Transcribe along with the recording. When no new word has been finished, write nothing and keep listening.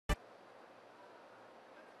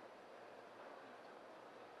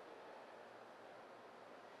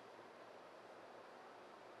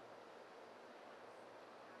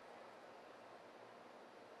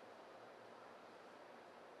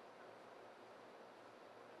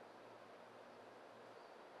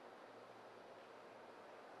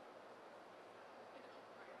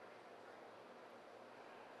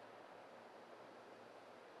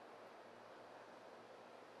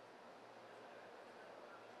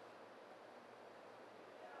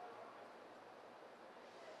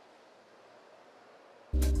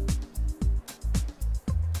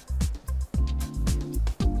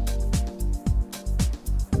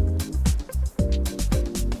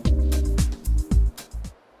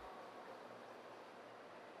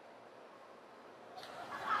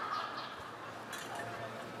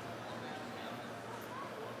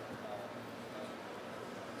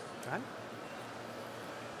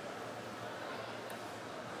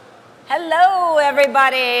Hello,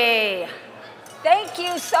 everybody. Thank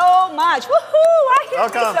you so much. Woohoo! I hear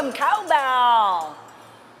me some cowbell.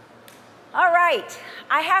 All right,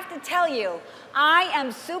 I have to tell you, I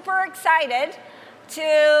am super excited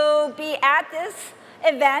to be at this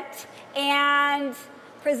event and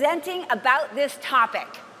presenting about this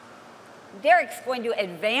topic. Derek's going to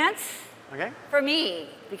advance for me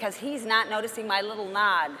because he's not noticing my little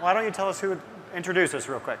nod. Why don't you tell us who would introduce us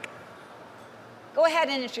real quick? Go ahead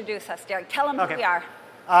and introduce us, Derek. Tell them who we are.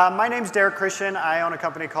 My name's Derek Christian. I own a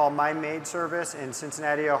company called My Maid Service in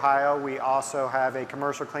Cincinnati, Ohio. We also have a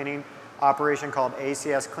commercial cleaning operation called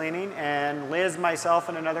ACS Cleaning. And Liz, myself,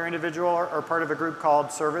 and another individual are part of a group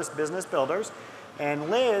called Service Business Builders. And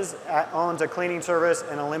Liz owns a cleaning service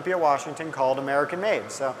in Olympia, Washington called American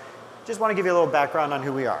Made. So just want to give you a little background on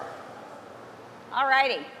who we are. All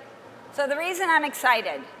righty. So the reason I'm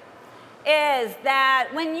excited is that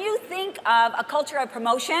when you think of a culture of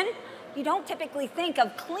promotion, you don't typically think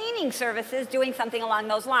of cleaning services doing something along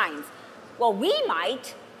those lines. Well, we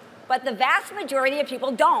might, but the vast majority of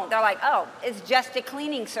people don't. They're like, oh, it's just a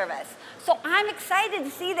cleaning service. So I'm excited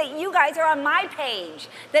to see that you guys are on my page,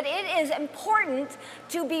 that it is important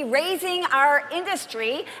to be raising our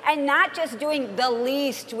industry and not just doing the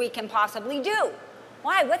least we can possibly do.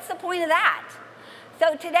 Why? What's the point of that?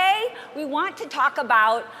 So today, we want to talk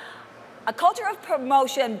about a culture of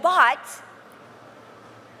promotion, but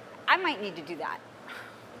I might need to do that.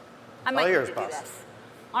 I might need to do this.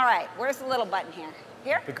 All right, where's the little button here?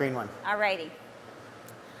 Here? The green one. All righty.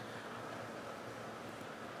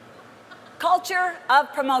 Culture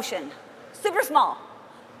of promotion. Super small,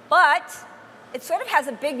 but it sort of has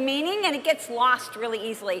a big meaning and it gets lost really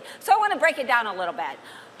easily. So I want to break it down a little bit.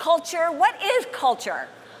 Culture, what is culture?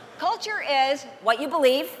 Culture is what you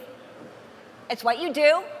believe, it's what you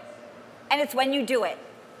do, and it's when you do it.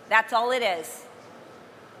 That's all it is.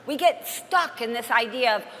 We get stuck in this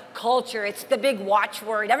idea of culture. It's the big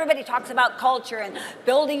watchword. Everybody talks about culture and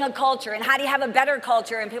building a culture and how do you have a better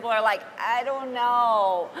culture? And people are like, I don't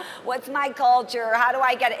know. What's my culture? How do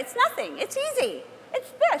I get it? It's nothing. It's easy.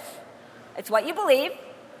 It's this. It's what you believe,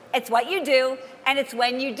 it's what you do, and it's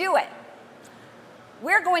when you do it.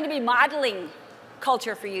 We're going to be modeling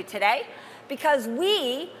culture for you today because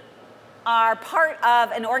we are part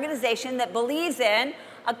of an organization that believes in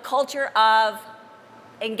a culture of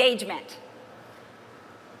engagement.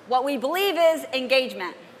 What we believe is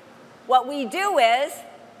engagement. What we do is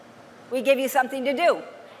we give you something to do.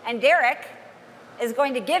 And Derek is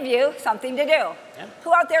going to give you something to do. Yeah.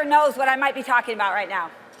 Who out there knows what I might be talking about right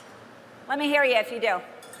now? Let me hear you if you do.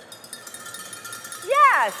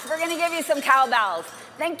 Yes, we're going to give you some cowbells.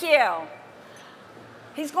 Thank you.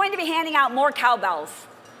 He's going to be handing out more cowbells.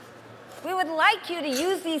 We would like you to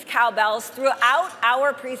use these cowbells throughout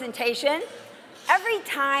our presentation. Every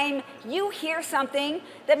time you hear something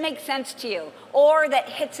that makes sense to you, or that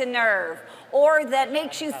hits a nerve, or that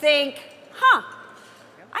makes you think, huh,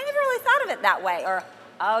 I never really thought of it that way, or,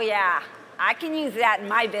 oh yeah, I can use that in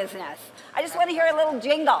my business. I just want to hear a little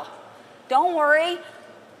jingle. Don't worry,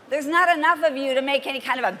 there's not enough of you to make any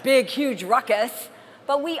kind of a big, huge ruckus,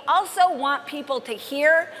 but we also want people to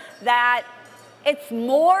hear that it's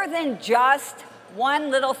more than just one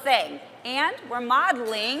little thing, and we're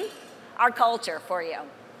modeling our culture for you.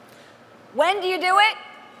 When do you do it?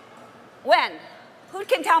 When? Who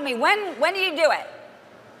can tell me when do you do it?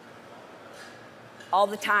 All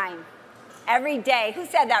the time. Every day. Who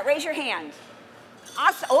said that? Raise your hand.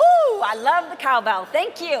 Awesome. Oh, I love the cowbell.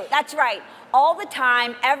 Thank you. That's right. All the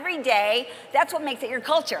time, every day. That's what makes it your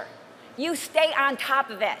culture. You stay on top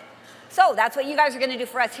of it. So that's what you guys are going to do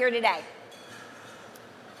for us here today.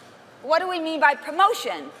 What do we mean by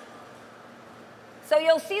promotion? So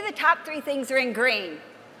you'll see the top three things are in green.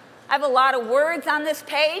 I have a lot of words on this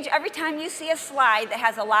page. Every time you see a slide that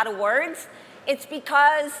has a lot of words, it's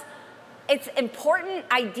because it's important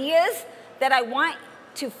ideas that I want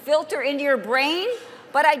to filter into your brain,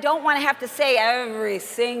 but I don't want to have to say every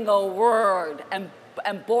single word and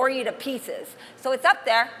bore you to pieces. So it's up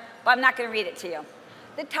there, but I'm not going to read it to you.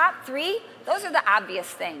 The top three, those are the obvious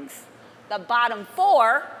things. The bottom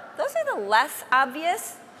four, those are the less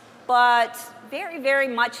obvious, but very, very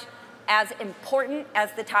much as important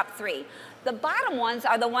as the top three. The bottom ones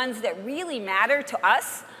are the ones that really matter to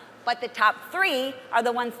us, but the top three are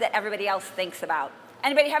the ones that everybody else thinks about.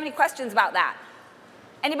 Anybody have any questions about that?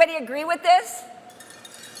 Anybody agree with this?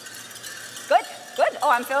 Good, good.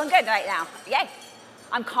 Oh, I'm feeling good right now. Yay.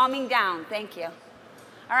 I'm calming down, thank you.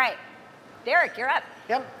 All right, Derek, you're up.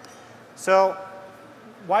 Yep. So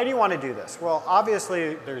why do you want to do this? Well,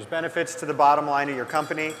 obviously, there's benefits to the bottom line of your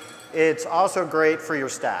company. It's also great for your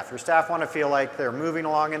staff. Your staff want to feel like they're moving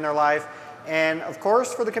along in their life. And of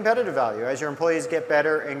course, for the competitive value. As your employees get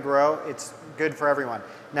better and grow, it's good for everyone.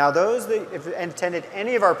 Now, those that have attended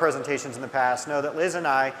any of our presentations in the past know that Liz and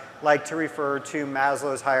I like to refer to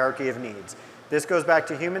Maslow's hierarchy of needs. This goes back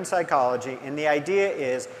to human psychology, and the idea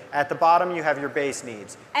is at the bottom you have your base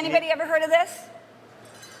needs. Anybody ever heard of this?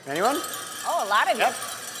 Anyone? Oh, a lot of you. Yep.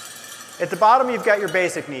 At the bottom you've got your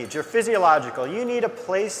basic needs, your physiological. You need a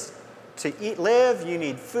place to eat, live, you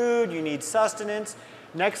need food, you need sustenance.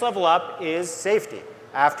 Next level up is safety.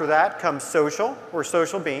 After that comes social. We're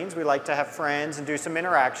social beings. We like to have friends and do some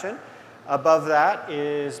interaction. Above that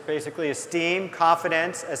is basically esteem,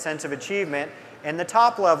 confidence, a sense of achievement. And the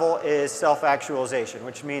top level is self-actualization,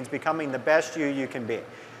 which means becoming the best you can be.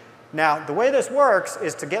 Now, the way this works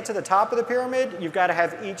is to get to the top of the pyramid, you've got to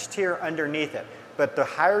have each tier underneath it. But the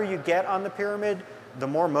higher you get on the pyramid, the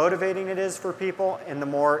more motivating it is for people and the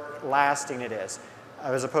more lasting it is,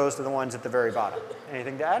 as opposed to the ones at the very bottom.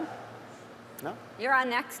 Anything to add? No? You're on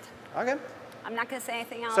next. Okay. I'm not going to say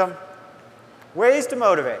anything else. So, ways to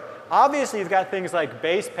motivate. Obviously, you've got things like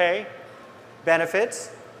base pay,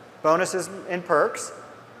 benefits, bonuses and perks,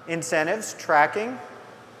 incentives, tracking,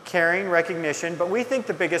 caring, recognition, but we think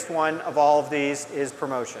the biggest one of all of these is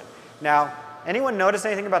promotion. Now, anyone notice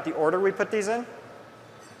anything about the order we put these in?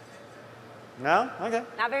 No? Okay.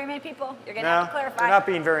 Not very many people. You're going to have to clarify. They're not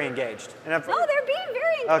being very engaged. No, they're being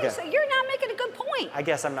very engaged, Okay. so you're not making a good point. I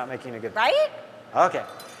guess I'm not making a good point. Right? Okay.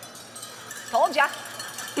 Told ya.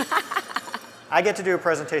 I get to do a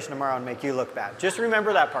presentation tomorrow and make you look bad. Just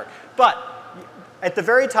remember that part. But at the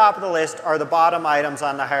very top of the list are the bottom items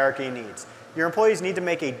on the hierarchy of needs. Your employees need to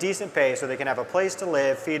make a decent pay so they can have a place to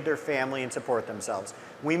live, feed their family, and support themselves.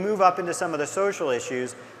 We move up into some of the social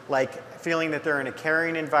issues, like feeling that they're in a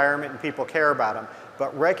caring environment and people care about them.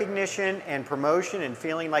 But recognition and promotion and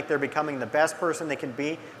feeling like they're becoming the best person they can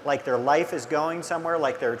be, like their life is going somewhere,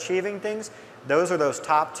 like they're achieving things, those are those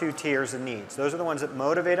top two tiers of needs. Those are the ones that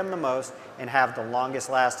motivate them the most and have the longest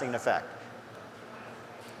lasting effect.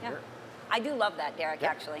 Yeah. I do love that, Derek,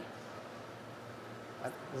 actually.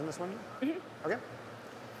 Isn't this one? Mm-hmm. Okay.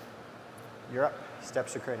 You're up.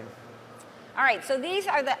 Steps to creating. All right, so these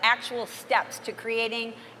are the actual steps to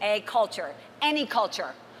creating a culture, any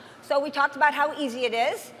culture. So we talked about how easy it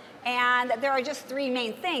is, and there are just three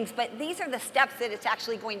main things, but these are the steps that it's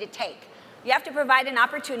actually going to take. You have to provide an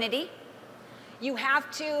opportunity. You have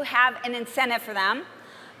to have an incentive for them.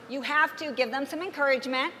 You have to give them some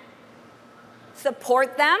encouragement,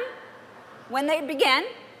 support them when they begin,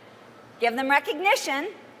 give them recognition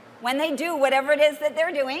when they do whatever it is that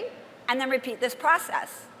they're doing, and then repeat this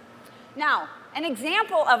process. Now, an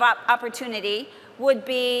example of opportunity would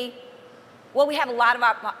be, well, we have a lot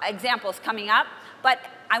of examples coming up, but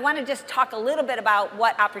I want to just talk a little bit about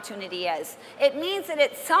what opportunity is. It means that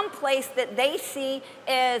it's some place that they see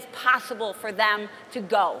is possible for them to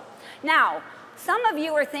go. Now, some of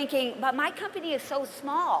you are thinking, but my company is so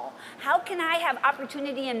small. How can I have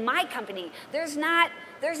opportunity in my company? There's not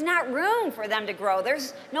room for them to grow.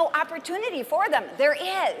 There's no opportunity for them. There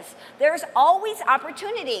is. There's always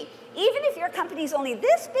opportunity. Even if your company's only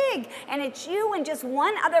this big and it's you and just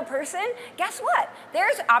one other person, guess what?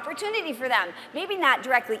 There's opportunity for them. Maybe not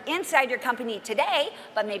directly inside your company today,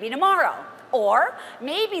 but maybe tomorrow. Or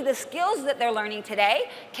maybe the skills that they're learning today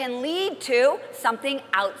can lead to something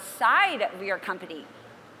outside of your company.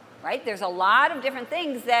 Right? There's a lot of different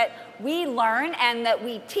things that we learn and that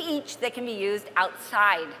we teach that can be used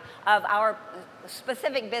outside of our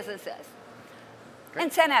specific businesses. Great.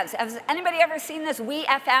 Incentives. Has anybody ever seen this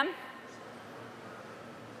WeFM?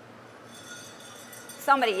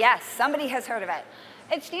 Somebody, yes, somebody has heard of it.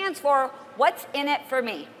 It stands for what's in it for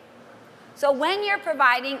me. So when you're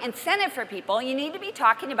providing incentive for people, you need to be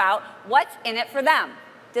talking about what's in it for them.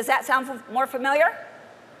 Does that sound more familiar?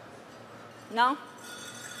 No?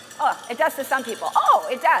 Oh, it does to some people. Oh,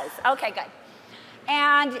 it does. Okay, good.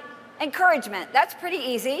 And encouragement. That's pretty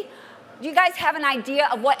easy. Do you guys have an idea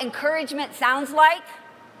of what encouragement sounds like?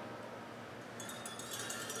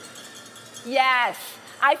 Yes.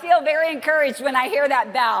 I feel very encouraged when I hear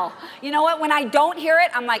that bell. You know what? When I don't hear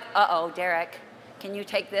it, I'm like, uh-oh, Derek, can you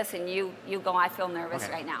take this? And you go, I feel nervous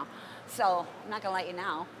right now. So I'm not going to let you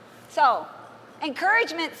know. So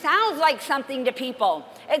encouragement sounds like something to people.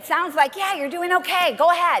 It sounds like, yeah, you're doing okay.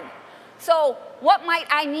 Go ahead. So what might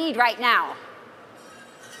I need right now?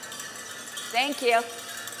 Thank you.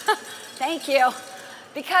 Thank you.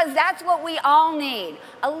 Because that's what we all need.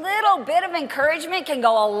 A little bit of encouragement can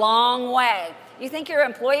go a long way. You think your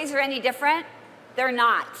employees are any different? They're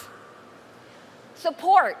not.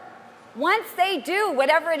 Support. Once they do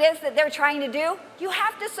whatever it is that they're trying to do, you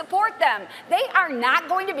have to support them. They are not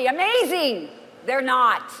going to be amazing. They're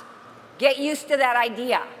not. Get used to that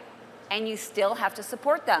idea. And you still have to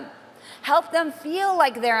support them. Help them feel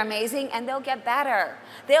like they're amazing, and they'll get better.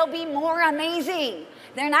 They'll be more amazing.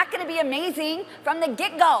 They're not going to be amazing from the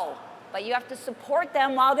get-go, but you have to support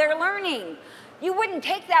them while they're learning. You wouldn't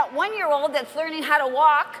take that 1-year-old that's learning how to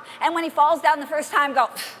walk, and when he falls down the first time, go,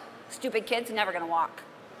 stupid kid's never going to walk.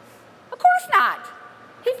 Of course not.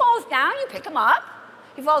 He falls down, you pick him up.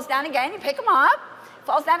 He falls down again, you pick him up.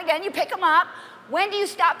 Falls down again, you pick him up. When do you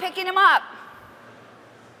stop picking him up?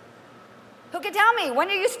 Who can tell me? When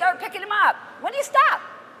do you start picking him up? When do you stop?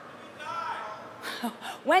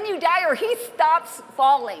 When you die or he stops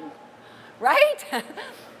falling, right?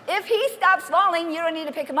 If he stops falling, you don't need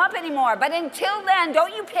to pick him up anymore. But until then,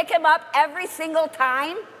 don't you pick him up every single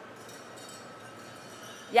time?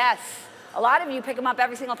 Yes, a lot of you pick him up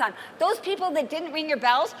every single time. Those people that didn't ring your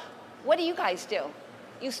bells, what do you guys do?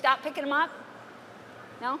 You stop picking them up?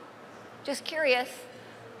 No? Just curious.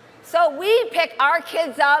 So we pick our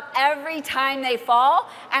kids up every time they fall,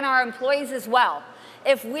 and our employees as well.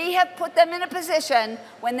 If we have put them in a position,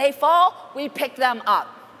 when they fall, we pick them up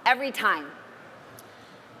every time.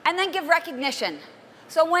 And then give recognition.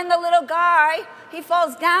 So when the little guy, he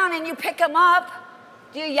falls down and you pick him up,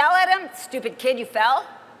 do you yell at him, stupid kid, you fell?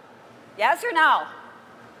 Yes or no?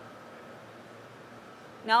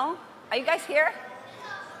 No? Are you guys here?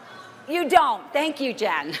 You don't. Thank you,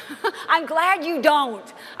 Jen. I'm glad you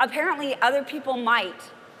don't. Apparently, other people might.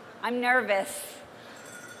 I'm nervous.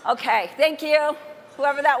 Okay, thank you.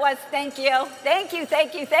 Whoever that was, thank you. Thank you,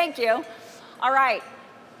 thank you, thank you. All right.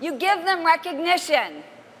 You give them recognition.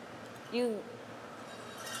 You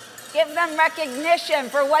give them recognition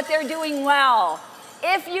for what they're doing well.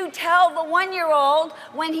 If you tell the 1-year-old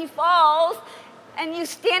when he falls and you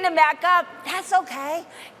stand him back up, that's okay.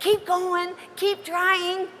 Keep going, keep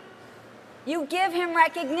trying. You give him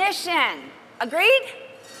recognition. Agreed?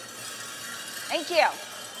 Thank you.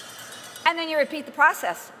 And then you repeat the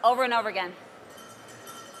process over and over again.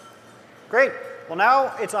 Great. Well,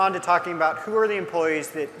 now it's on to talking about who are the employees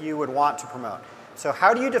that you would want to promote. So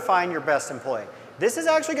how do you define your best employee? This is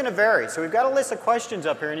actually going to vary. So we've got a list of questions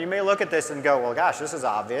up here, and you may look at this and go, well, gosh, this is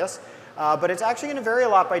obvious. But it's actually going to vary a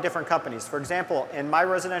lot by different companies. For example, in my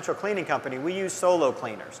residential cleaning company, we use solo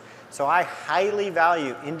cleaners. So I highly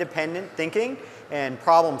value independent thinking and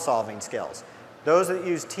problem-solving skills. Those that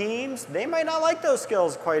use teams, they might not like those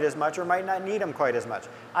skills quite as much or might not need them quite as much.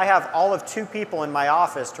 I have all of 2 people in my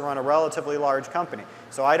office to run a relatively large company.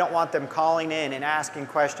 So I don't want them calling in and asking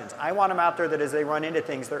questions. I want them out there that as they run into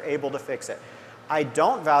things, they're able to fix it. I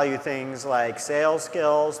don't value things like sales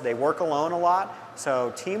skills. They work alone a lot.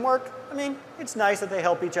 So teamwork, I mean, it's nice that they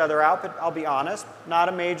help each other out, but I'll be honest, not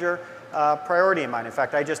a major priority of mine. In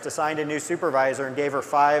fact, I just assigned a new supervisor and gave her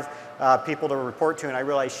 5 people to report to, and I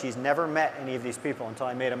realized she's never met any of these people until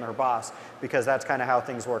I made them her boss, because that's kind of how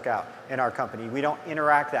things work out in our company. We don't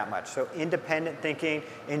interact that much. So independent thinking,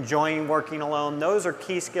 enjoying working alone, those are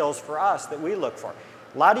key skills for us that we look for.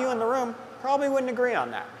 A lot of you in the room probably wouldn't agree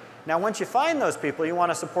on that. Now, once you find those people, you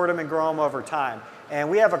want to support them and grow them over time.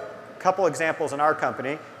 And we have a couple examples in our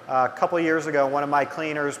company. A couple of years ago, one of my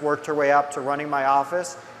cleaners worked her way up to running my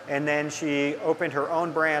office, and then she opened her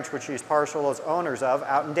own branch, which she's partial as owners of,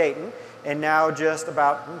 out in Dayton. And now just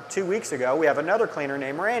about 2 weeks ago, we have another cleaner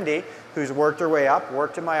named Randy who's worked her way up,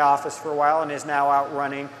 worked in my office for a while, and is now out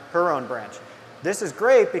running her own branch. This is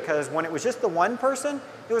great because when it was just the one person,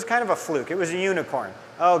 it was kind of a fluke. It was a unicorn.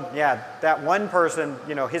 Oh, yeah, that one person,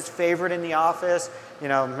 you know, his favorite in the office, you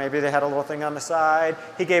know, maybe they had a little thing on the side.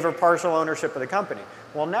 He gave her partial ownership of the company.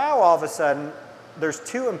 Well, now all of a sudden, there's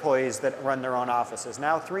 2 employees that run their own offices,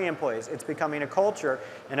 now 3 employees. It's becoming a culture,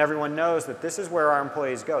 and everyone knows that this is where our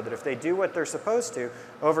employees go, that if they do what they're supposed to,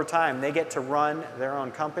 over time, they get to run their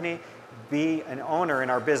own company, be an owner in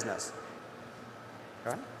our business.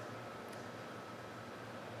 Go ahead.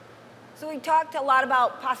 So we talked a lot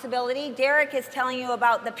about possibility. Derek is telling you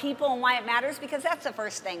about the people and why it matters, because that's the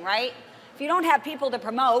first thing, right? If you don't have people to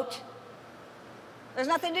promote, there's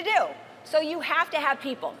nothing to do. So you have to have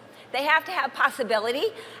people. They have to have possibility,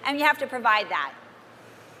 and you have to provide that.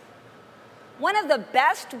 One of the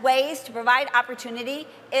best ways to provide opportunity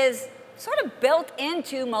is sort of built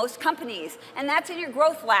into most companies, and that's in your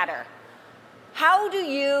growth ladder. How do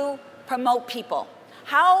you promote people?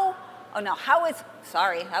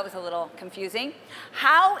 Sorry, that was a little confusing.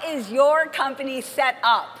 How is your company set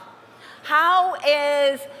up? How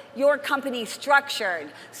is your company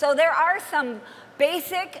structured? So there are some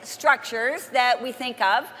basic structures that we think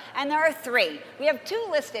of, and there are 3. We have 2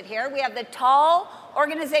 listed here. We have the tall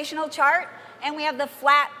organizational chart, and we have the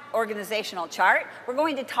flat organizational chart. We're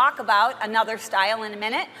going to talk about another style in a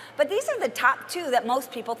minute, but these are the top 2 that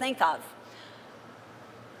most people think of.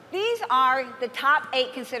 These are the top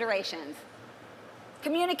 8 considerations.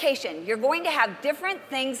 Communication. You're going to have different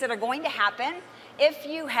things that are going to happen if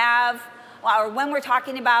you have, or when we're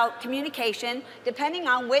talking about communication, depending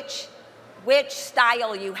on which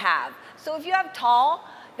style you have. So if you have tall,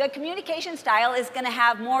 the communication style is going to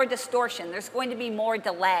have more distortion. There's going to be more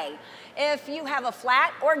delay. If you have a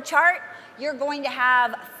flat org chart, you're going to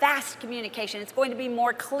have fast communication. It's going to be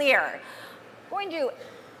more clear. I'm going to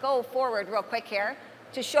go forward real quick here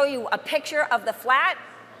to show you a picture of the flat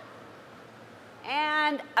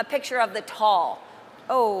and a picture of the tall.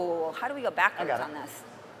 Oh, how do we go backwards on this?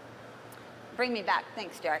 Bring me back.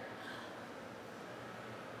 Thanks, Derek.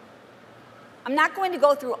 I'm not going to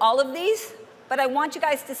go through all of these, but I want you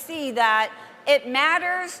guys to see that it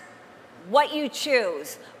matters what you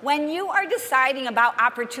choose. When you are deciding about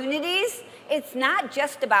opportunities, it's not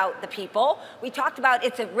just about the people. We talked about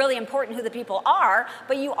it's really important who the people are,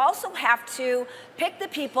 but you also have to pick the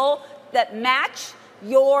people that match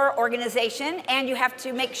your organization, and you have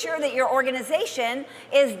to make sure that your organization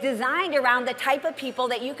is designed around the type of people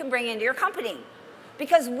that you can bring into your company.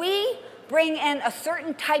 Because we bring in a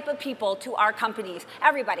certain type of people to our companies.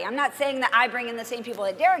 Everybody. I'm not saying that I bring in the same people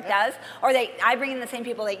that Derek does, or that I bring in the same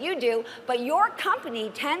people that you do, but your company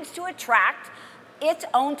tends to attract its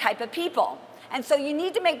own type of people. And so you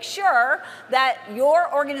need to make sure that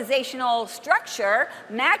your organizational structure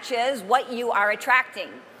matches what you are attracting.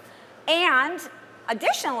 And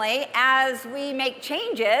additionally, as we make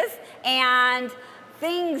changes and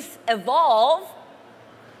things evolve,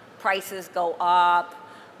 prices go up,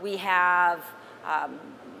 we have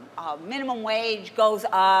minimum wage goes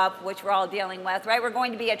up, which we're all dealing with, right? We're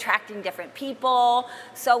going to be attracting different people.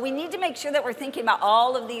 So we need to make sure that we're thinking about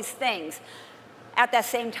all of these things at the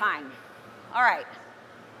same time. All right.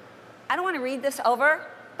 I don't want to read this over,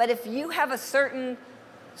 but if you have a certain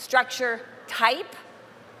structure type,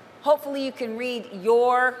 hopefully you can read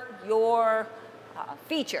your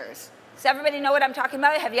features. Does everybody know what I'm talking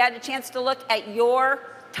about? Have you had a chance to look at your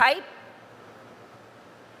type?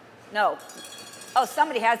 No. Oh,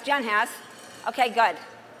 somebody has. Jen has. Okay, good.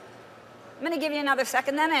 I'm going to give you another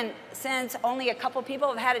second then, and since only a couple people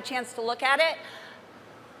have had a chance to look at it,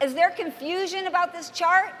 is there confusion about this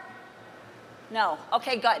chart? No.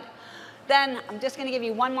 Okay, good. Then I'm just going to give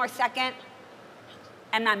you one more second,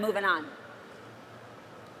 and I'm moving on.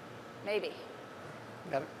 Maybe.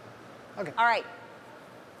 Got it? Okay. All right.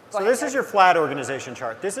 So this is your flat organization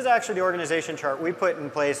chart. This is actually the organization chart we put in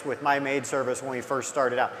place with my maid service when we first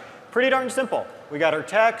started out. Pretty darn simple. We got our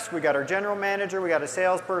techs, we got our general manager, we got a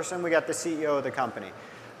salesperson, we got the CEO of the company.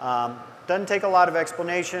 Doesn't take a lot of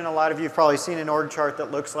explanation. A lot of you have probably seen an org chart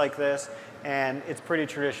that looks like this, and it's pretty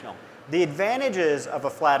traditional. The advantages of a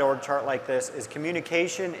flat org chart like this is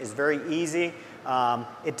communication is very easy.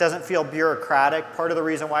 It doesn't feel bureaucratic. Part of the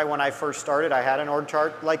reason why when I first started I had an org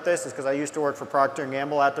chart like this is because I used to work for Procter &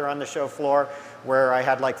 Gamble out there on the show floor where I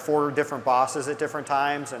had like 4 different bosses at different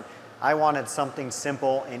times, and I wanted something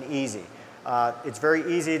simple and easy. It's very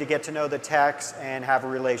easy to get to know the techs and have a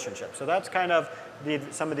relationship. So that's kind of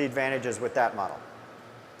some of the advantages with that model.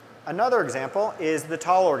 Another example is the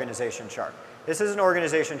tall organization chart. This is an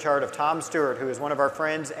organization chart of Tom Stewart, who is one of our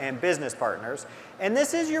friends and business partners. And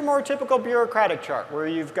this is your more typical bureaucratic chart where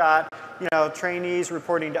you've got, trainees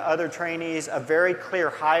reporting to other trainees, a very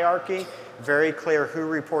clear hierarchy, very clear who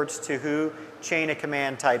reports to who, chain of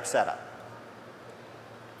command type setup.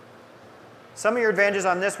 Some of your advantages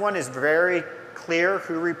on this one is very clear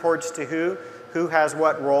who reports to who has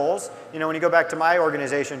what roles. When you go back to my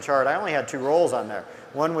organization chart, I only had 2 roles on there.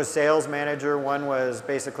 One was sales manager, one was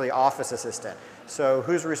basically office assistant. So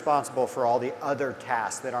who's responsible for all the other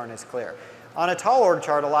tasks that aren't as clear? On a tall org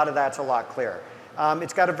chart, a lot of that's a lot clearer.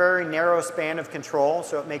 It's got a very narrow span of control,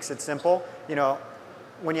 so it makes it simple.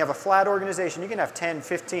 When you have a flat organization, you can have 10,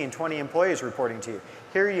 15, 20 employees reporting to you.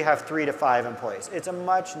 Here you have 3 to 5 employees. It's a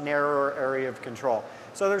much narrower area of control.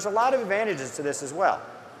 So there's a lot of advantages to this as well.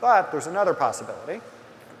 But there's another possibility.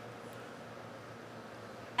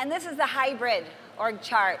 And this is the hybrid org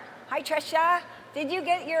chart. Hi, Tricia. Did you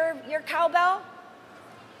get your cowbell?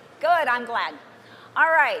 Good, I'm glad. All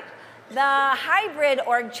right. The hybrid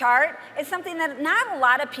org chart is something that not a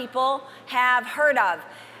lot of people have heard of.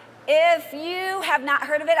 If you have not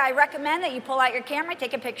heard of it, I recommend that you pull out your camera,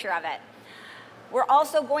 take a picture of it. We're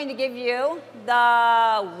also going to give you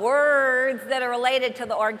the words that are related to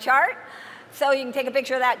the org chart, so you can take a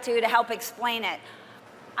picture of that too to help explain it.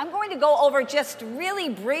 I'm going to go over just really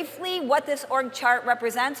briefly what this org chart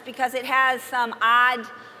represents because it has some odd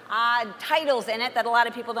titles in it that a lot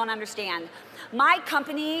of people don't understand. My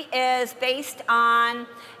company is based on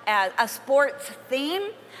a sports theme,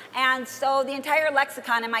 and so the entire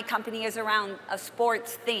lexicon in my company is around a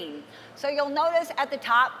sports theme. So you'll notice at the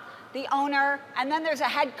top, the owner, and then there's a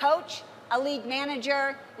head coach, a league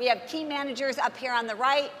manager, we have team managers up here on the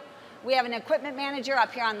right, we have an equipment manager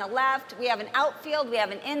up here on the left, we have an outfield, we have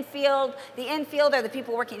an infield. The infield are the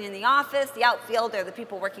people working in the office, the outfield are the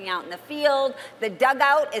people working out in the field, the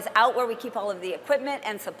dugout is out where we keep all of the equipment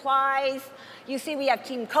and supplies. You see we have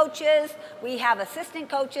team coaches, we have assistant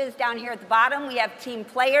coaches down here at the bottom, we have team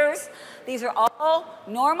players. These are all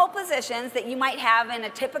normal positions that you might have in a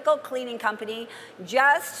typical cleaning company,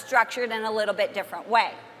 just structured in a little bit different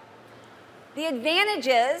way. The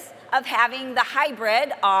advantages of having the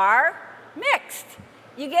hybrid are mixed.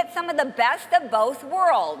 You get some of the best of both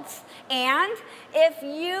worlds. And if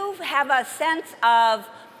you have a sense of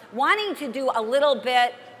wanting to do a little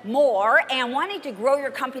bit more and wanting to grow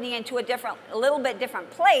your company into a little bit different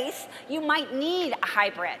place, you might need a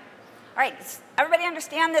hybrid. All right, does everybody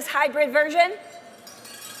understand this hybrid version?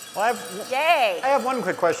 Well, Yay. I have one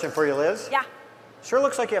quick question for you, Liz. Yeah. Sure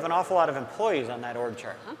looks like you have an awful lot of employees on that org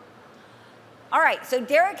chart. Huh? All right, so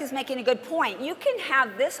Derek is making a good point. You can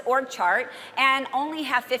have this org chart and only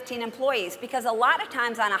have 15 employees because a lot of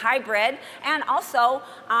times on a hybrid and also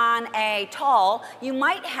on a tall, you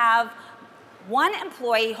might have one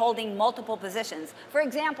employee holding multiple positions. For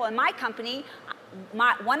example, in my company,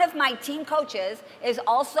 one of my team coaches is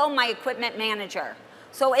also my equipment manager.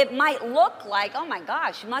 So it might look like, oh my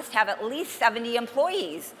gosh, you must have at least 70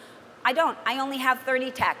 employees. I don't, I only have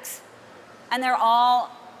 30 techs. And they're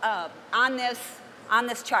all on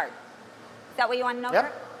this chart. Is that what you want to know?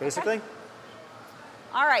 Yep, basically. Okay.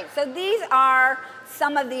 All right, so these are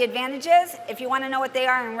some of the advantages. If you want to know what they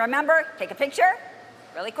are, and remember, take a picture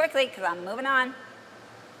really quickly because I'm moving on.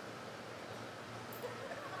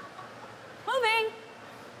 Moving.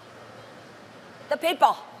 The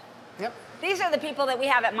people. Yep. These are the people that we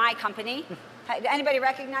have at my company. Anybody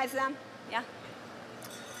recognize them? Yeah?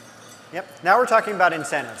 Yep. Now we're talking about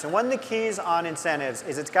incentives. And one of the keys on incentives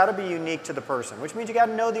is it's got to be unique to the person, which means you got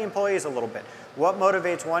to know the employees a little bit. What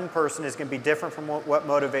motivates one person is going to be different from what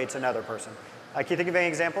motivates another person. Can you think of any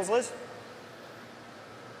examples, Liz?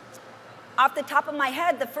 Off the top of my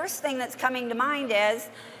head, the first thing that's coming to mind is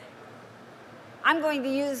I'm going to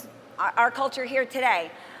use our culture here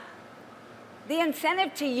today. The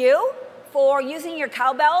incentive to you for using your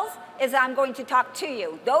cowbells is I'm going to talk to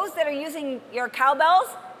you. Those that are using your cowbells,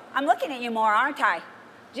 I'm looking at you more, aren't I?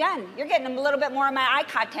 Jen, you're getting a little bit more of my eye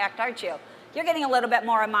contact, aren't you? You're getting a little bit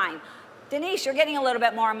more of mine. Denise, you're getting a little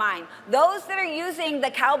bit more of mine. Those that are using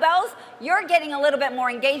the cowbells, you're getting a little bit more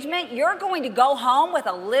engagement. You're going to go home with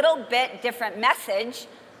a little bit different message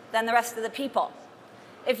than the rest of the people.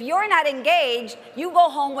 If you're not engaged, you go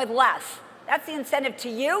home with less. That's the incentive to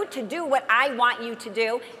you to do what I want you to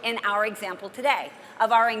do in our example today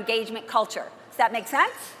of our engagement culture. Does that make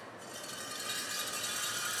sense?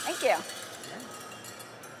 Thank you.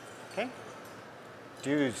 Okay.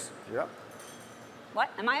 Dues, you're up. What,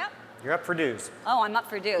 am I up? You're up for dues. Oh, I'm up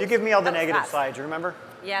for dues. You give me all the That was negative fast. slides, you remember?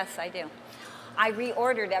 Yes, I do. I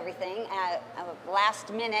reordered everything at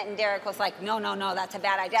last minute, and Derek was like, no, no, no, that's a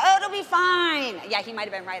bad idea. Oh, it'll be fine. Yeah, he might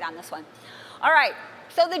have been right on this one. All right,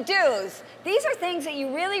 so the do's. These are things that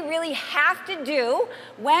you really, really have to do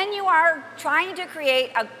when you are trying to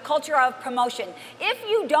create a culture of promotion. If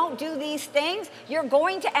you don't do these things, you're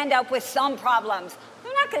going to end up with some problems.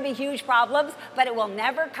 They're not going to be huge problems, but it will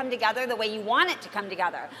never come together the way you want it to come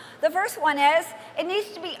together. The first one is, it needs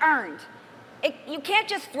to be earned. You can't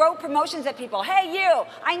just throw promotions at people. Hey, you,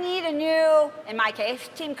 I need a new, in my case,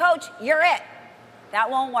 team coach, you're it. That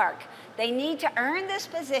won't work. They need to earn this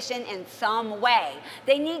position in some way.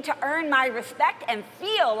 They need to earn my respect and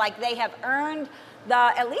feel like they have earned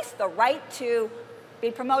at least the right to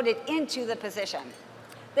be promoted into the position.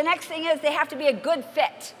 The next thing is they have to be a good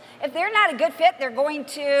fit. If they're not a good fit, they're going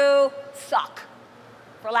to suck,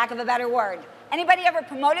 for lack of a better word. Anybody ever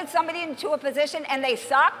promoted somebody into a position and they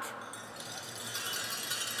sucked?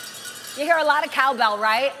 You hear a lot of cowbell,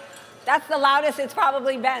 right? That's the loudest it's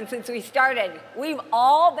probably been since we started. We've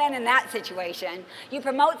all been in that situation. You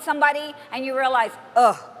promote somebody and you realize,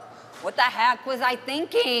 ugh, what the heck was I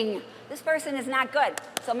thinking? This person is not good,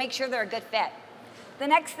 so make sure they're a good fit. The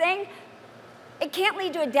next thing, it can't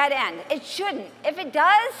lead to a dead end. It shouldn't. If it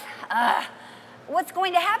does, what's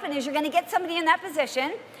going to happen is you're going to get somebody in that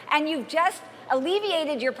position and you've just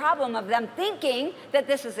alleviated your problem of them thinking that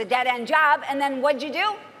this is a dead-end job, and then what'd you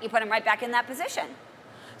do? You put them right back in that position.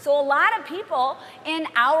 So a lot of people in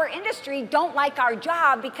our industry don't like our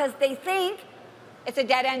job because they think it's a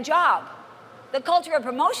dead-end job. The culture of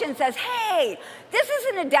promotion says, hey, this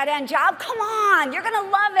isn't a dead-end job. Come on, you're going to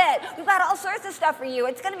love it. We've got all sorts of stuff for you.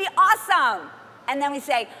 It's going to be awesome. And then we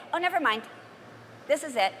say, oh, never mind. This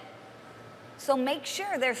is it. So make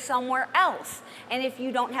sure there's somewhere else. And if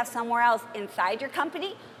you don't have somewhere else inside your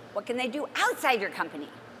company, what can they do outside your company?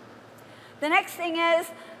 The next thing is,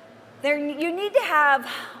 you need to have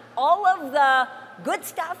all of the good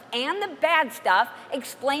stuff and the bad stuff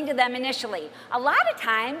explained to them initially. A lot of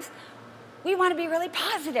times, we want to be really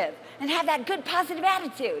positive and have that good positive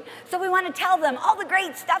attitude. So we want to tell them all the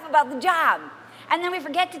great stuff about the job. And then we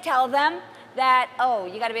forget to tell them that, oh,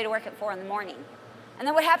 you got to be to work at 4 in the morning. And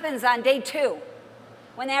then what happens on day 2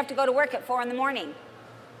 when they have to go to work at 4 in the morning?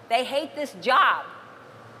 They hate this job.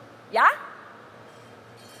 Yeah?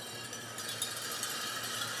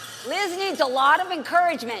 Liz needs a lot of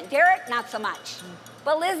encouragement. Derek, not so much.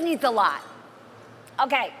 But Liz needs a lot.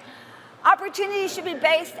 Okay. Opportunities should be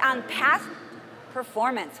based on past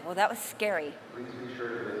performance. Well, that was scary.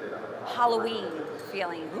 Halloween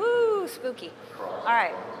feeling. Woo, spooky. All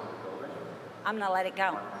right. I'm going to let it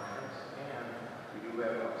go.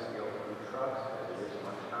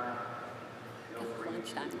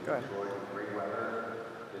 Lunchtime. Go ahead.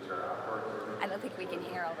 I don't think we can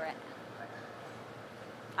hear over it.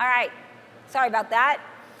 All right. Sorry about that.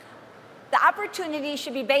 The opportunity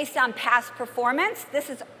should be based on past performance. This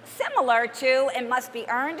is similar to it must be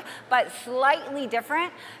earned, but slightly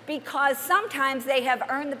different because sometimes they have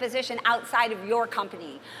earned the position outside of your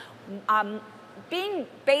company. Being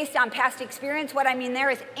based on past experience, what I mean there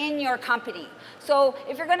is in your company. So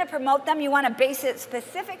if you're going to promote them, you want to base it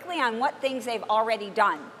specifically on what things they've already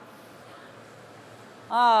done.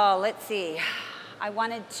 Oh, let's see. I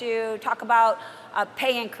wanted to talk about a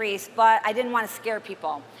pay increase, but I didn't want to scare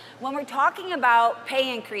people. When we're talking about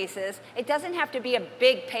pay increases, it doesn't have to be a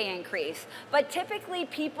big pay increase, but typically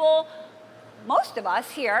people, most of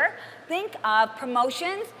us here, think of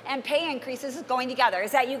promotions and pay increases as going together.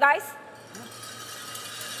 Is that you guys?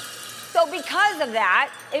 So because of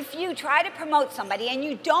that, if you try to promote somebody and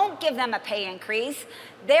you don't give them a pay increase,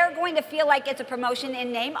 they're going to feel like it's a promotion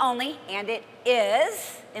in name only, and it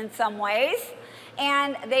is in some ways,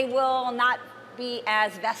 and they will not be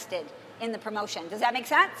as vested in the promotion. Does that make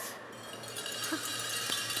sense?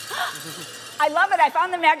 I love it. I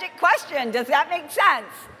found the magic question. Does that make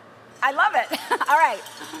sense? I love it. All right.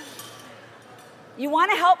 You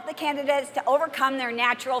want to help the candidates to overcome their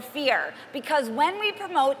natural fear, because when we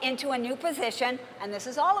promote into a new position, and this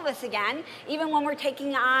is all of us again, even when we're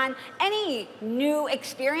taking on any new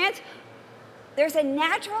experience, there's a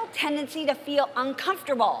natural tendency to feel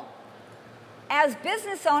uncomfortable. As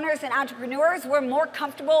business owners and entrepreneurs, we're more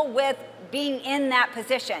comfortable with being in that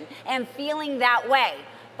position and feeling that way.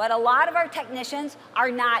 But a lot of our technicians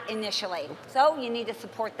are not initially. So you need to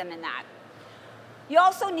support them in that. You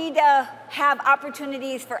also need to have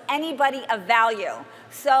opportunities for anybody of value.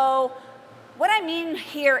 So what I mean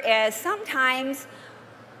here is sometimes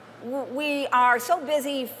we are so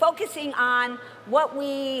busy focusing on what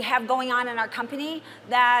we have going on in our company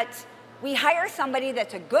that we hire somebody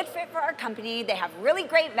that's a good fit for our company, they have really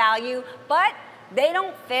great value, but they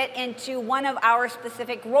don't fit into one of our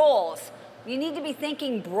specific roles. You need to be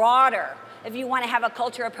thinking broader if you want to have a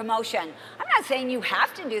culture of promotion. I'm not saying you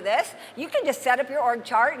have to do this. You can just set up your org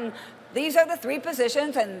chart and these are the 3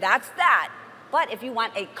 positions and that's that. But if you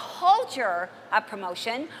want a culture of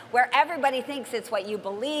promotion where everybody thinks it's what you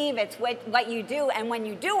believe, it's what you do, and when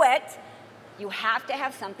you do it, you have to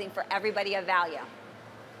have something for everybody of value.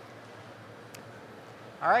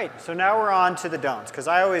 All right, so now we're on to the don'ts, because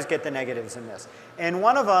I always get the negatives in this. And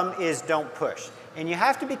one of them is don't push. And you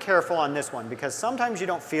have to be careful on this one, because sometimes you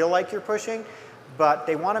don't feel like you're pushing, but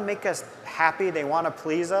they want to make us happy, they want to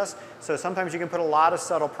please us, so sometimes you can put a lot of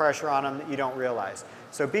subtle pressure on them that you don't realize.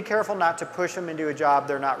 So be careful not to push them into a job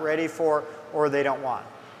they're not ready for or they don't want.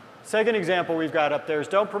 Second example we've got up there is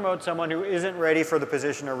don't promote someone who isn't ready for the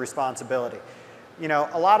position or responsibility. You know,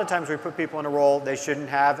 a lot of times we put people in a role they shouldn't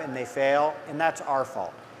have and they fail, and that's our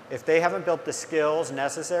fault. If they haven't built the skills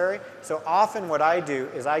necessary, so often what I do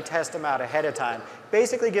is I test them out ahead of time.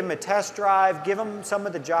 Basically give them a test drive, give them some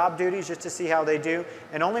of the job duties just to see how they do,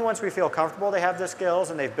 and only once we feel comfortable they have the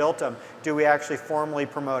skills and they've built them do we actually formally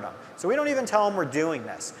promote them. So we don't even tell them we're doing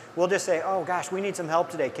this. We'll just say, oh gosh, we need some help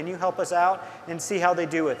today. Can you help us out? And see how they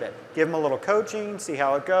do with it. Give them a little coaching, see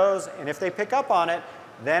how it goes, and if they pick up on it,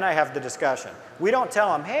 then I have the discussion. We don't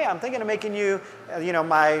tell them, hey, I'm thinking of making you,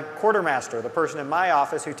 my quartermaster, the person in my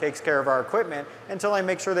office who takes care of our equipment, until I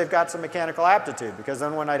make sure they've got some mechanical aptitude, because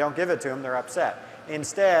then when I don't give it to them, they're upset.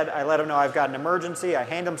 Instead, I let them know I've got an emergency, I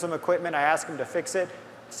hand them some equipment, I ask them to fix it,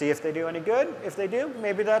 see if they do any good. If they do,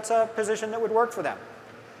 maybe that's a position that would work for them.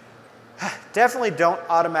 Definitely don't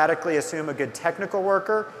automatically assume a good technical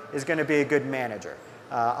worker is going to be a good manager.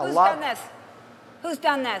 Who's done this? Who's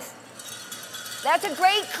done this? That's a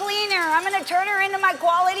great cleaner. I'm going to turn her into my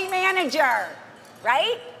quality manager,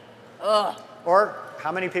 right? Ugh. Or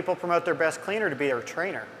how many people promote their best cleaner to be their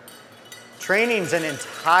trainer? Training's an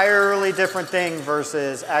entirely different thing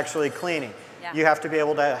versus actually cleaning. Yeah. You have to be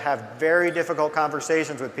able to have very difficult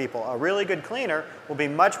conversations with people. A really good cleaner will be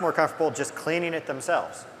much more comfortable just cleaning it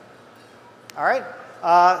themselves. All right?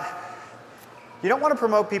 You don't want to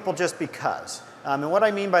promote people just because. And what I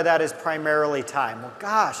mean by that is primarily time. Well,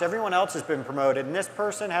 gosh, everyone else has been promoted, and this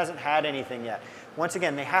person hasn't had anything yet. Once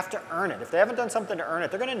again, they have to earn it. If they haven't done something to earn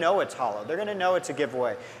it, they're going to know it's hollow. They're going to know it's a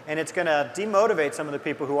giveaway. And it's going to demotivate some of the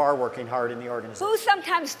people who are working hard in the organization. Who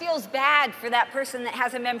sometimes feels bad for that person that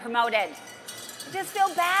hasn't been promoted? Just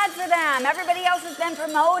feel bad for them. Everybody else has been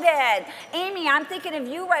promoted. Amy, I'm thinking of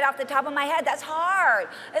you right off the top of my head. That's hard.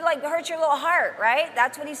 It like hurts your little heart, right?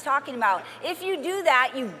 That's what he's talking about. If you do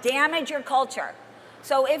that, you damage your culture.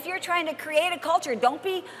 So if you're trying to create a culture, don't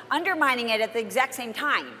be undermining it at the exact same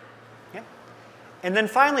time. Yeah. And then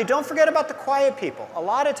finally, don't forget about the quiet people. A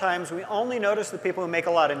lot of times, we only notice the people who make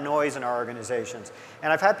a lot of noise in our organizations.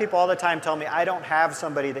 And I've had people all the time tell me, I don't have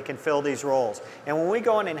somebody that can fill these roles. And when we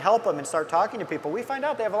go in and help them and start talking to people, we find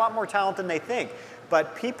out they have a lot more talent than they think.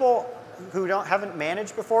 But people who haven't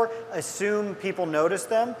managed before assume people notice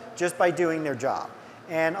them just by doing their job.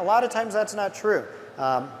 And a lot of times, that's not true.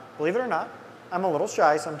 Believe it or not, I'm a little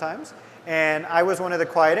shy sometimes. And I was one of the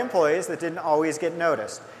quiet employees that didn't always get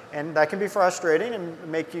noticed. And that can be frustrating and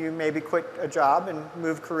make you maybe quit a job and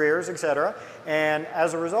move careers, et cetera. And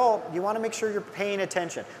as a result, you want to make sure you're paying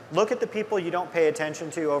attention. Look at the people you don't pay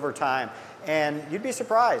attention to over time. And you'd be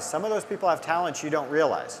surprised. Some of those people have talents you don't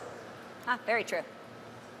realize. Very true.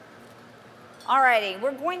 Alrighty,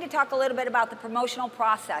 we're going to talk a little bit about the promotional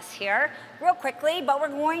process here real quickly, but we're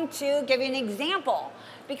going to give you an example.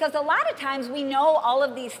 Because a lot of times we know all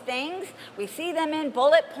of these things, we see them in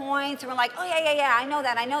bullet points, and we're like, oh yeah, I know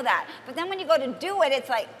that. But then when you go to do it, it's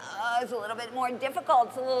like, it's a little bit more difficult,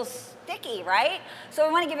 it's a little sticky, right? So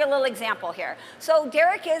we want to give you a little example here. So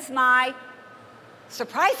Derek is my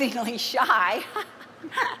surprisingly shy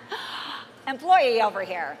employee over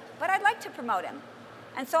here, but I'd like to promote him.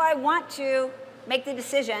 And so I want to make the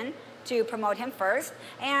decision to promote him first,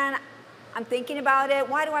 and I'm thinking about it.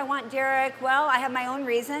 Why do I want Derek? Well, I have my own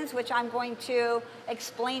reasons, which I'm going to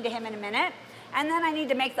explain to him in a minute. And then I need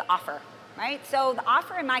to make the offer, right? So the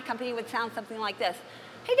offer in my company would sound something like this.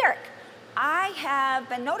 Hey, Derek, I have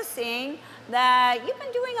been noticing that you've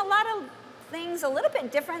been doing a lot of things a little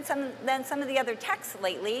bit different than some of the other techs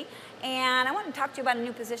lately, and I want to talk to you about a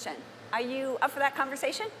new position. Are you up for that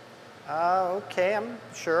conversation? Okay, I'm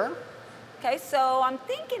sure. Okay, so I'm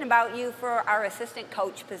thinking about you for our assistant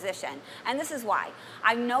coach position, and this is why.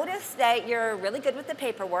 I've noticed that you're really good with the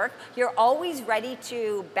paperwork. You're always ready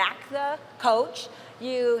to back the coach.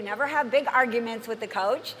 You never have big arguments with the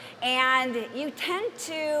coach, and you tend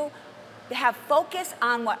to have focus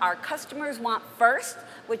on what our customers want first,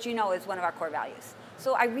 which you know is one of our core values.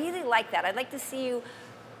 So I really like that. I'd like to see you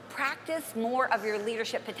practice more of your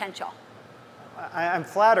leadership potential. I'm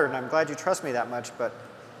flattered, and I'm glad you trust me that much, but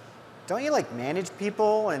don't you like manage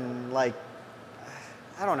people and like,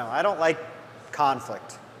 I don't know, I don't like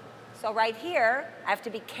conflict. So right here, I have to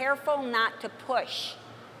be careful not to push.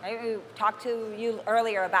 Right? We talked to you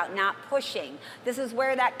earlier about not pushing. This is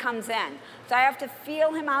where that comes in. So I have to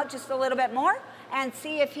feel him out just a little bit more and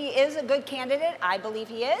see if he is a good candidate. I believe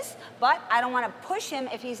he is, but I don't want to push him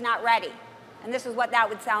if he's not ready. And this is what that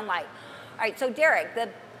would sound like. All right, so Derek,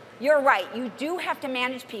 you're right, you do have to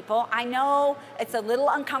manage people. I know it's a little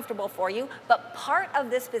uncomfortable for you, but part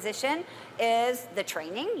of this position is the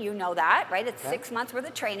training, you know that, right? It's 6 months worth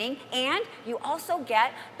of training, and you also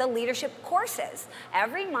get the leadership courses.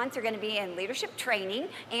 Every month you're gonna be in leadership training,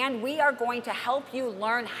 and we are going to help you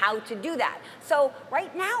learn how to do that. So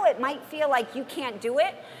right now it might feel like you can't do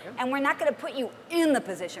it, and we're not gonna put you in the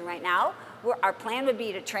position right now. Our plan would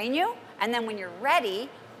be to train you, and then when you're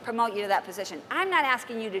ready, promote you to that position. I'm not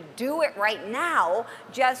asking you to do it right now,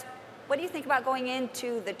 just what do you think about going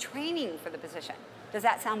into the training for the position? Does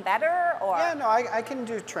that sound better, or? Yeah, no, I can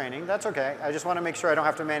do training, that's okay. I just want to make sure I don't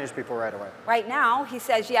have to manage people right away. Right now, he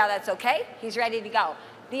says, yeah, that's okay. He's ready to go.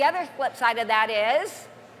 The other flip side of that is?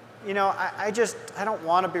 You know, I don't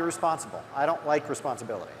want to be responsible. I don't like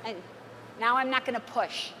responsibility. And now I'm not gonna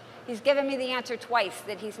push. He's given me the answer twice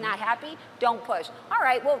that he's not happy. Don't push. All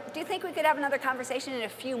right, well, do you think we could have another conversation in a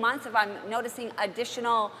few months if I'm noticing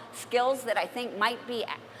additional skills that I think might be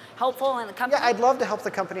helpful in the company? Yeah, I'd love to help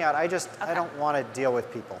the company out. I don't want to deal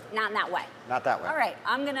with people. Not in that way. Not that way. All right,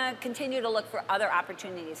 I'm going to continue to look for other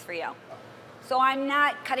opportunities for you. So I'm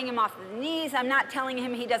not cutting him off the knees. I'm not telling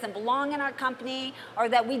him he doesn't belong in our company or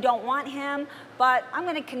that we don't want him, but I'm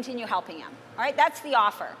going to continue helping him. All right, that's the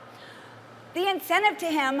offer. The incentive to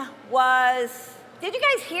him was, did you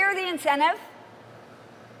guys hear the incentive?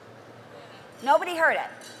 Nobody heard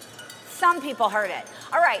it. Some people heard it.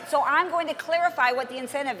 All right, so I'm going to clarify what the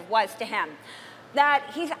incentive was to him.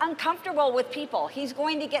 That he's uncomfortable with people. He's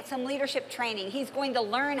going to get some leadership training. He's going to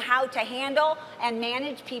learn how to handle and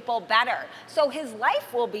manage people better. So his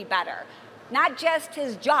life will be better, not just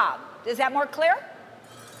his job. Is that more clear?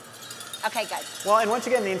 Okay, good. Well, and once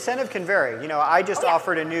again, the incentive can vary. You know, I just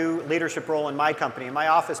offered a new leadership role in my company, and my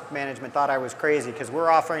office management thought I was crazy because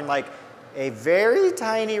we're offering like a very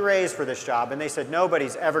tiny raise for this job, and they said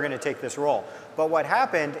nobody's ever going to take this role. But what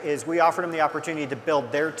happened is we offered them the opportunity to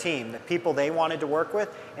build their team, the people they wanted to work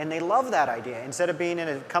with, and they love that idea. Instead of being in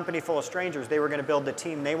a company full of strangers, they were going to build the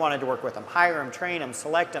team they wanted to work with them, hire them, train them,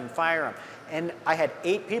 select them, fire them. And I had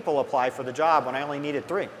 8 people apply for the job when I only needed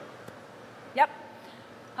 3. Yep.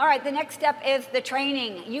 All right, the next step is the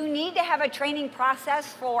training. You need to have a training process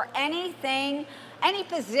for anything, any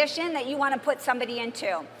position that you want to put somebody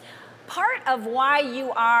into. Part of why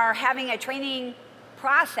you are having a training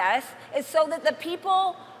process is so that the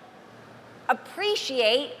people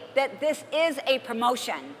appreciate that this is a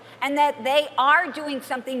promotion and that they are doing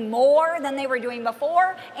something more than they were doing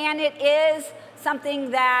before, and it is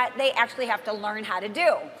something that they actually have to learn how to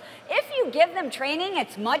do. If you give them training,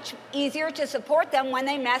 it's much easier to support them when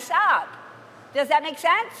they mess up. Does that make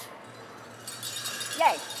sense?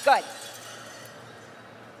 Yay, good.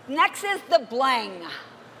 Next is the bling.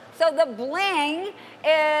 So the bling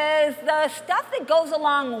is the stuff that goes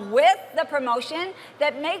along with the promotion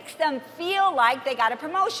that makes them feel like they got a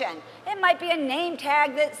promotion. It might be a name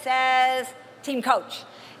tag that says team coach.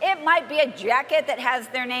 It might be a jacket that has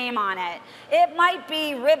their name on it. It might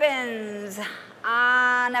be ribbons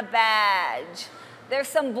on a badge. There's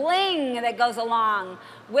some bling that goes along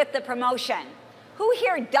with the promotion. Who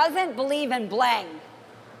here doesn't believe in bling?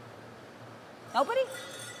 Nobody?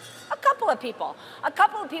 A couple of people. A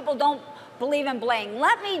couple of people don't believe in bling.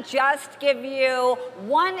 Let me just give you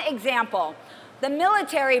one example. The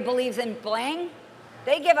military believes in bling.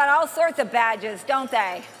 They give out all sorts of badges, don't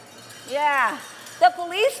they? Yeah. The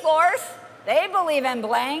police force, they believe in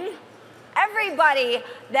bling. Everybody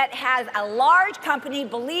that has a large company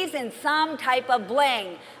believes in some type of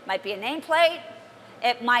bling. Might be a nameplate.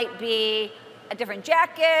 It might be a different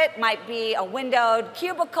jacket. Might be a windowed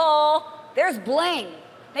cubicle. There's bling.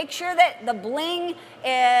 Make sure that the bling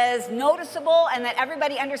is noticeable and that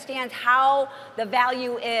everybody understands how the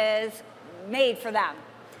value is made for them.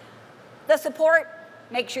 The support,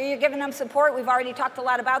 make sure you're giving them support. We've already talked a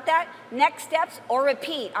lot about that. Next steps or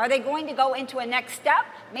repeat. Are they going to go into a next step?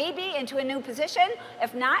 Maybe into a new position?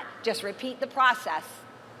 If not, just repeat the process.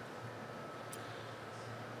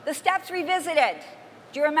 The steps revisited.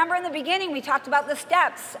 Do you remember in the beginning we talked about the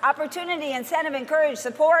steps? Opportunity, incentive, encourage,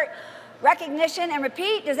 support, recognition, and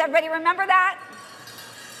repeat. Does everybody remember that?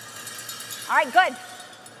 All right, good.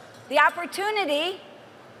 The opportunity,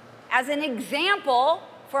 as an example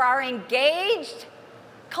for our engaged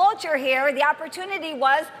culture here, the opportunity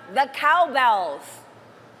was the cowbells.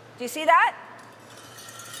 Do you see that?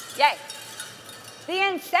 Yay. The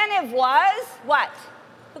incentive was what?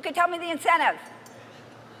 Who could tell me the incentive?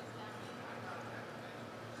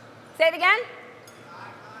 Say it again.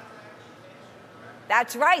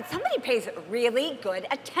 That's right. Somebody pays really good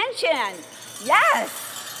attention.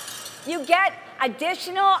 Yes. You get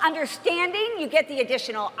additional understanding. You get the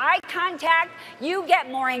additional eye contact. You get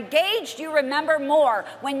more engaged. You remember more.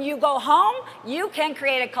 When you go home, you can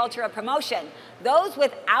create a culture of promotion. Those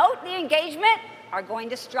without the engagement are going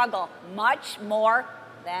to struggle much more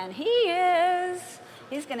than he is.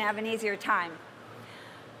 He's going to have an easier time.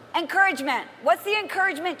 Encouragement. What's the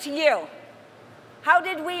encouragement to you? How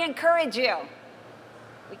did we encourage you?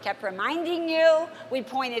 We kept reminding you. We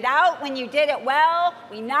pointed out when you did it well.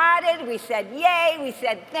 We nodded. We said yay. We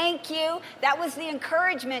said thank you. That was the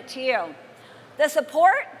encouragement to you. The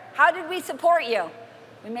support, how did we support you?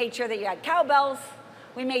 We made sure that you had cowbells.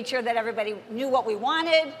 We made sure that everybody knew what we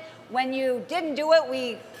wanted. When you didn't do it,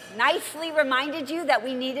 we nicely reminded you that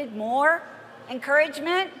we needed more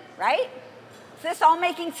encouragement, right? Is this all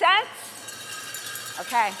making sense?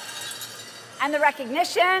 Okay. And the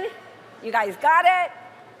recognition, you guys got it.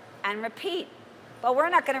 And repeat. But we're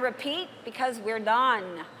not going to repeat because we're done.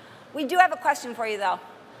 We do have a question for you, though.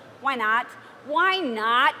 Why not? Why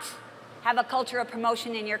not have a culture of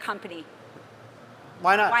promotion in your company?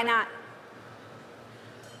 Why not? Why not?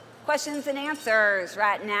 Questions and answers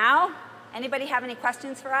right now. Anybody have any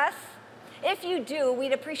questions for us? If you do,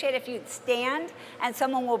 we'd appreciate if you'd stand and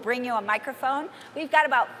someone will bring you a microphone. We've got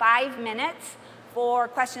about 5 minutes for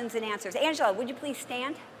questions and answers. Angela, would you please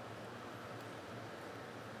stand?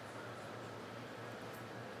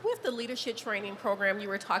 With the leadership training program you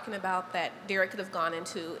were talking about that Derek could have gone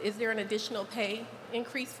into, is there an additional pay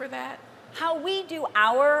increase for that? How we do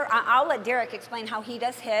our, I'll let Derek explain how he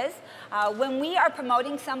does his. When we are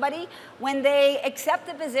promoting somebody, when they accept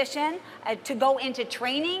the position to go into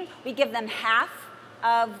training, we give them half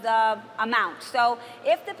of the amount. So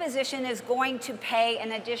if the position is going to pay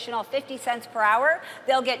an additional 50 cents per hour,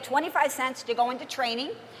 they'll get 25 cents to go into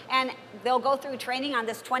training, and they'll go through training on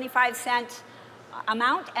this 25-cent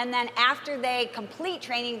amount, and then after they complete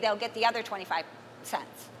training, they'll get the other 25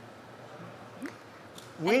 cents.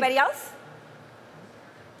 Anybody else?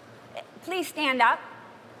 Please stand up.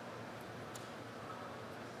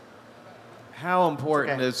 How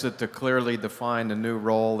important is it to clearly define the new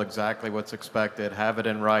role, exactly what's expected, have it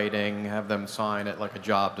in writing, have them sign it like a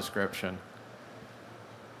job description?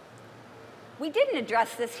 We didn't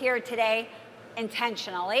address this here today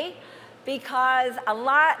intentionally because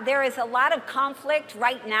there is a lot of conflict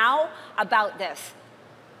right now about this.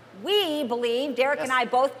 We believe, Derek and I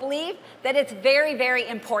both believe, that it's very, very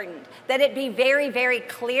important, that it be very, very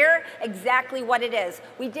clear exactly what it is.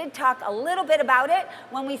 We did talk a little bit about it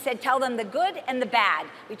when we said tell them the good and the bad.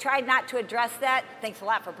 We tried not to address that. Thanks a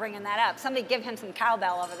lot for bringing that up. Somebody give him some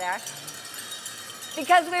cowbell over there.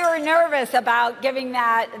 Because we were nervous about giving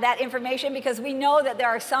that information, because we know that there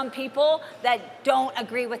are some people that don't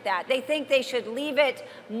agree with that. They think they should leave it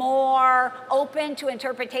more open to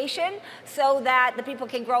interpretation so that the people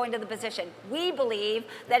can grow into the position. We believe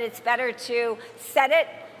that it's better to set it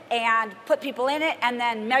and put people in it and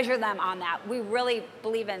then measure them on that. We really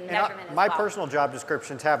believe in measurement as well. My personal job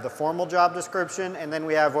descriptions have the formal job description, and then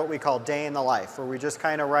we have what we call day in the life, where we just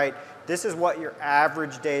kind of write, this is what your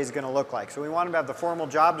average day is going to look like. So we want them to have the formal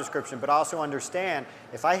job description, but also understand,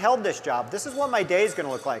 if I held this job, this is what my day is going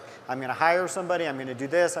to look like. I'm going to hire somebody, I'm going to do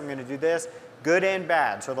this, I'm going to do this, good and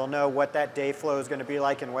bad, so they'll know what that day flow is going to be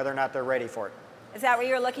like and whether or not they're ready for it. Is that what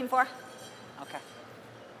you were looking for? Okay.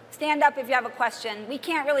 Stand up if you have a question. We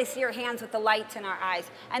can't really see your hands with the lights in our eyes,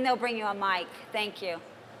 and they'll bring you a mic. Thank you.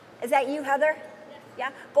 Is that you, Heather? Yeah?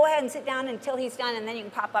 Go ahead and sit down until he's done, and then you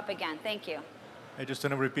can pop up again. Thank you. I just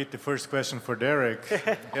want to repeat the first question for Derek.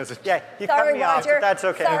 Yeah, you cut me off, but that's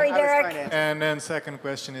okay. Sorry, Derek. And then second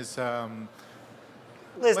question is,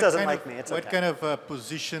 Liz doesn't like me. It's what okay. kind of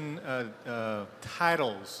position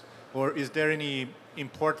titles, or is there any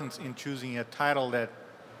importance in choosing a title that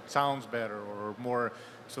sounds better or more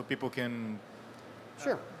so people can...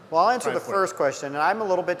 Sure. Well, I'll answer the first question, and I'm a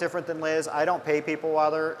little bit different than Liz. I don't pay people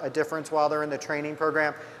while they're in the training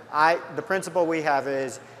program. The principle we have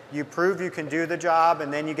is you prove you can do the job,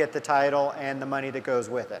 and then you get the title and the money that goes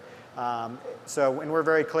with it. And we're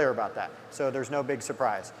very clear about that. So there's no big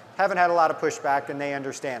surprise. Haven't had a lot of pushback, and they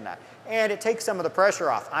understand that. And it takes some of the pressure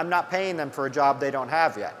off. I'm not paying them for a job they don't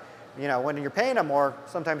have yet. You know, when you're paying them more,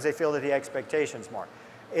 sometimes they feel that the expectation's more.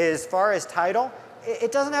 As far as title,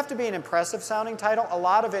 it doesn't have to be an impressive sounding title. A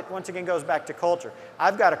lot of it, once again, goes back to culture.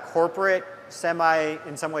 I've got a corporate,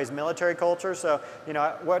 in some ways, military culture. So, you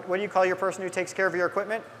know, what do you call your person who takes care of your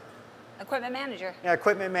equipment? Equipment manager. Yeah,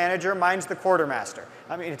 equipment manager. Mine's the quartermaster.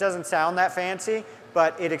 I mean, it doesn't sound that fancy,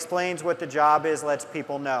 but it explains what the job is, lets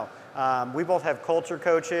people know. We both have culture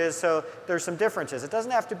coaches, so there's some differences. It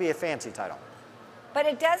doesn't have to be a fancy title. But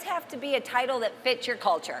it does have to be a title that fits your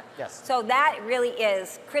culture. Yes. So that really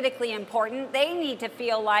is critically important. They need to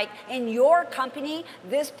feel like in your company,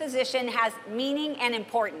 this position has meaning and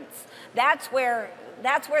importance. That's where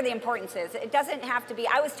the importance is. It doesn't have to be.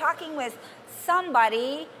 I was talking with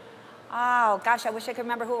somebody, oh gosh, I wish I could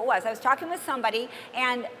remember who it was. I was talking with somebody,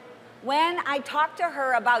 and when I talked to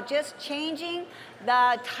her about just changing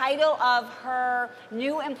the title of her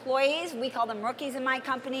new employees, we call them rookies in my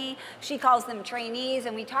company, she calls them trainees,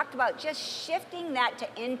 and we talked about just shifting that to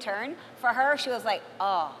intern. For her, she was like,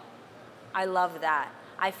 oh, I love that.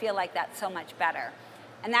 I feel like that's so much better.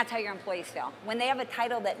 And that's how your employees feel. When they have a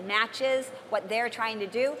title that matches what they're trying to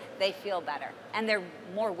do, they feel better, and they're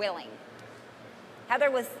more willing.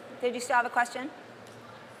 Heather, did you still have a question?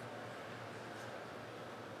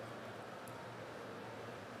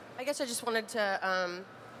 I guess I just wanted to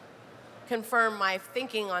confirm my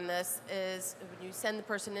thinking on this is when you send the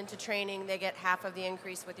person into training, they get half of the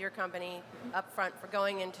increase with your company up front for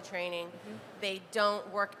going into training. They don't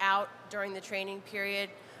work out during the training period.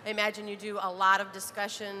 I imagine you do a lot of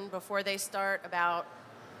discussion before they start about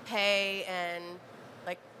pay, and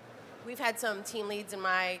like we've had some team leads in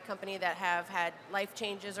my company that have had life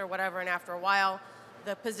changes or whatever, and after a while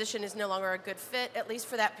the position is no longer a good fit, at least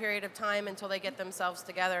for that period of time until they get themselves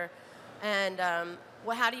together. And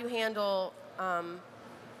well, how do you handle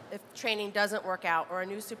if training doesn't work out or a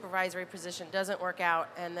new supervisory position doesn't work out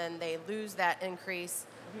and then they lose that increase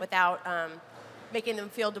without making them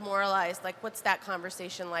feel demoralized? Like, what's that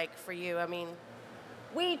conversation like for you? I mean,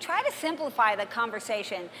 we try to simplify the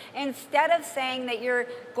conversation. Instead of saying that you're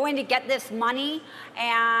going to get this money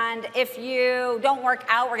and if you don't work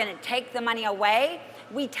out, we're going to take the money away,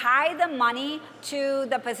 we tie the money to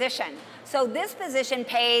the position. So this position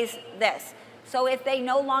pays this. So if they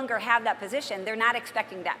no longer have that position, they're not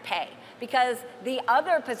expecting that pay because the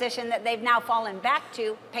other position that they've now fallen back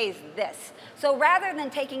to pays this. So rather than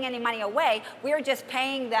taking any money away, we're just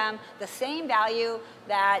paying them the same value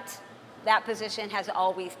that that position has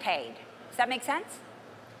always paid. Does that make sense?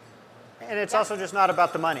 And it's also just not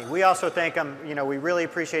about the money. We also think, you know, we really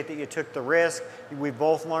appreciate that you took the risk. We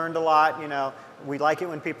both learned a lot. You know, we like it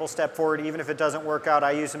when people step forward, even if it doesn't work out.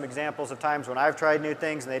 I use some examples of times when I've tried new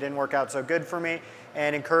things and they didn't work out so good for me,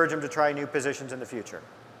 and encourage them to try new positions in the future.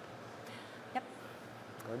 Yep.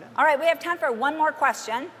 All right, we have time for one more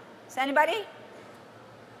question. Is anybody?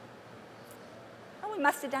 Oh, we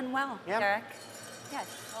must have done well, Derek. Yes.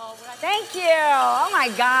 Thank you. Oh my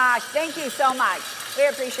gosh. Thank you so much. We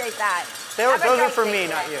appreciate that. Those are for me,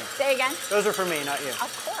 not you. Say again? Those are for me, not you.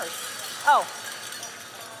 Of course. Oh.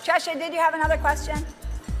 Tresha, did you have another question? Do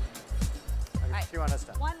you want us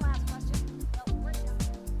to? One